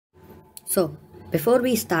So, before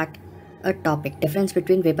we start a topic, difference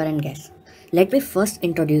between vapor and gas, let me first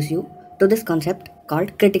introduce you to this concept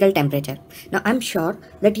called critical temperature. Now, I'm sure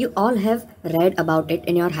that you all have read about it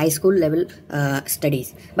in your high school level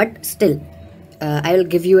studies, but still, I will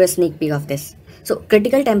give you a sneak peek of this. So,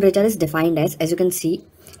 critical temperature is defined as you can see,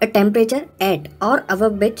 a temperature at or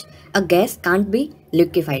above which a gas can't be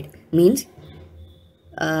liquefied. Means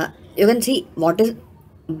you can see what is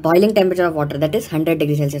boiling temperature of water, that is 100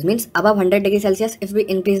 degrees Celsius. Means above 100 degrees Celsius, if we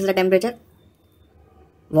increase the temperature,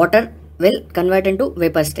 water will convert into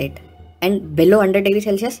vapor state, and below 100 degrees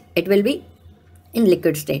Celsius it will be in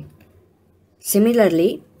liquid state.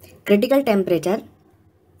 Similarly, critical temperature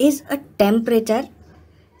is a temperature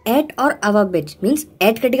at or above which, means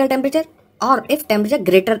at critical temperature, or if temperature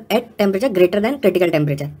greater than critical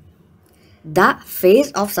temperature, the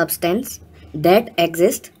phase of substance that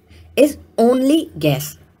exists is only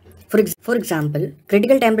gas. For example,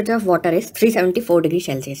 critical temperature of water is 374 degrees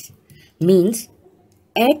Celsius. Means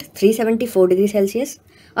at 374 degrees Celsius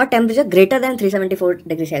or temperature greater than 374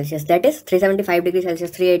 degrees Celsius, that is 375 degrees Celsius,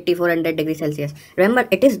 380, 400 degrees Celsius. Remember,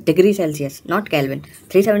 it is degree Celsius, not Kelvin.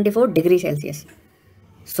 374 degrees Celsius.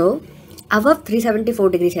 So above 374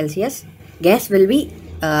 degrees Celsius,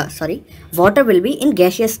 water will be in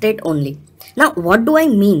gaseous state only. Now, what do I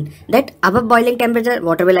mean? That above boiling temperature,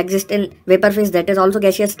 water will exist in vapor phase, that is also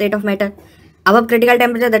gaseous state of matter. Above critical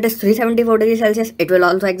temperature, that is 374 degrees Celsius, it will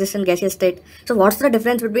also exist in gaseous state. So what's the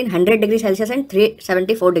difference between 100 degrees Celsius and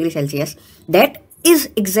 374 degrees Celsius? That is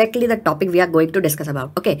exactly the topic we are going to discuss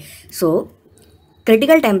about. Okay, so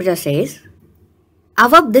critical temperature says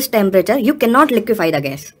above this temperature you cannot liquefy the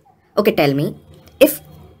gas. Okay, tell me, if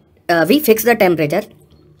we fix the temperature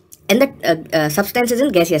and the substance is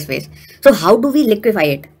in gaseous phase, so how do we liquefy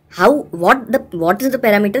it? What is the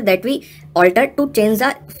parameter that we alter to change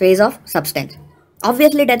the phase of substance?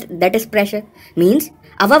 Obviously that is pressure. Means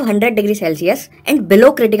above 100 degrees Celsius and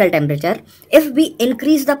below critical temperature, if we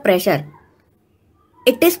increase the pressure,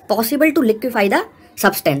 it is possible to liquefy the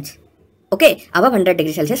substance. Okay, above 100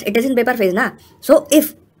 degrees Celsius, it is in vapor phase na. So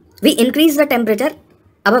if we increase the temperature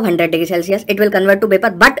above 100 degrees Celsius, it will convert to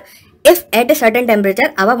vapor. But if at a certain temperature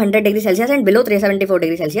above 100 degrees Celsius and below 374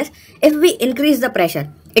 degrees Celsius, if we increase the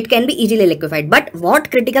pressure, it can be easily liquefied. But what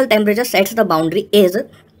critical temperature sets the boundary is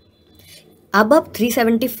above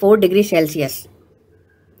 374 degrees Celsius.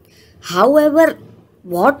 However,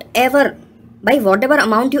 by whatever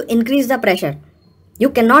amount you increase the pressure, you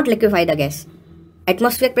cannot liquefy the gas.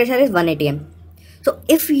 Atmospheric pressure is 1 atm. So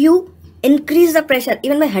if you increase the pressure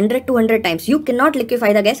even by 100-200 times, you cannot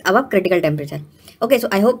liquefy the gas above critical temperature. Okay, so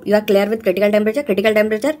I hope you are clear with critical temperature. Critical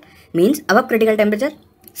temperature means above critical temperature,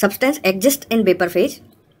 substance exists in vapor phase.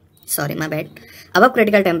 Sorry, my bad. Above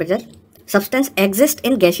critical temperature, substance exists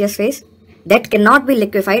in gaseous phase that cannot be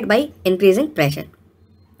liquefied by increasing pressure.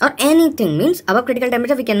 Or anything, means above critical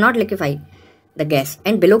temperature we cannot liquefy the gas,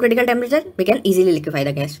 and below critical temperature we can easily liquefy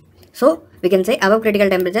the gas. So we can say above critical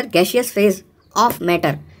temperature, gaseous phase of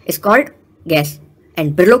matter is called gas,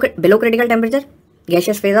 and below critical temperature,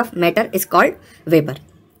 gaseous phase of matter is called vapor.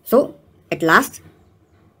 So at last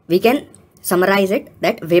we can summarize it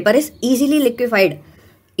that vapor is easily liquefiable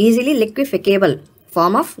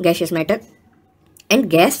form of gaseous matter, and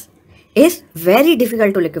gas is very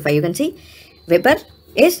difficult to liquefy. You can see vapor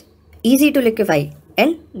is easy to liquefy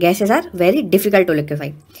and gases are very difficult to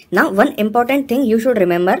liquefy. Now, one important thing you should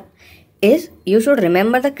remember is you should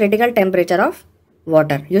remember the critical temperature of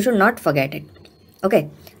water. You should not forget it. Okay,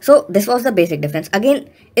 so this was the basic difference. Again,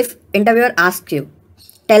 if interviewer asks you,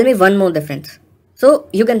 tell me one more difference, so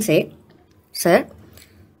you can say, sir,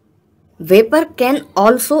 vapor can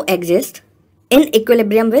also exist in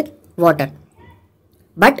equilibrium with water,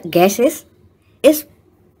 but gases is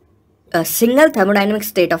a single thermodynamic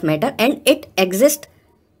state of matter and it exists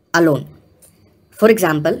alone. For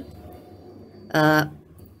example,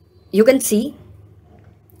 you can see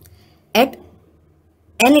at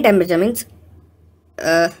any temperature, means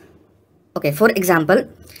okay, for example,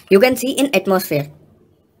 you can see in atmosphere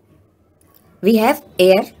we have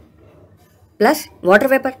air plus water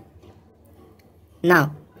vapor.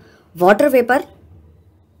 Now water vapor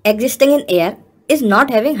existing in air is not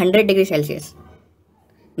having 100 degrees Celsius,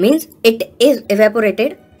 means it is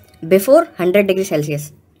evaporated before 100 degrees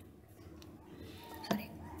Celsius. Sorry.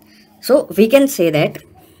 So we can say that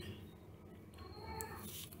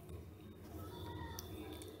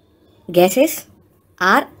gases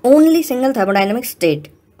are only single thermodynamic state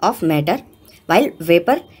of matter, while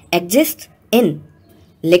vapor exists in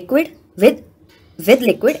liquid with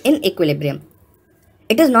liquid in equilibrium.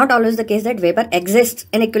 It is not always the case that vapor exists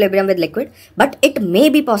in equilibrium with liquid, but it may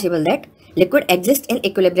be possible that liquid exists in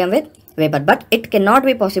equilibrium with vapor, but it cannot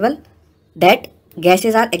be possible that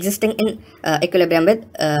gases are existing in equilibrium with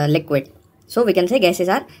liquid. So we can say gases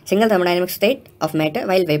are single thermodynamic state of matter,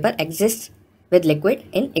 while vapor exists with liquid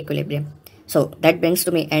in equilibrium. So that brings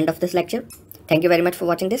to me end of this lecture. Thank you very much for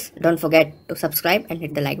watching this. Don't forget to subscribe and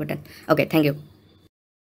hit the like button. Okay, thank you.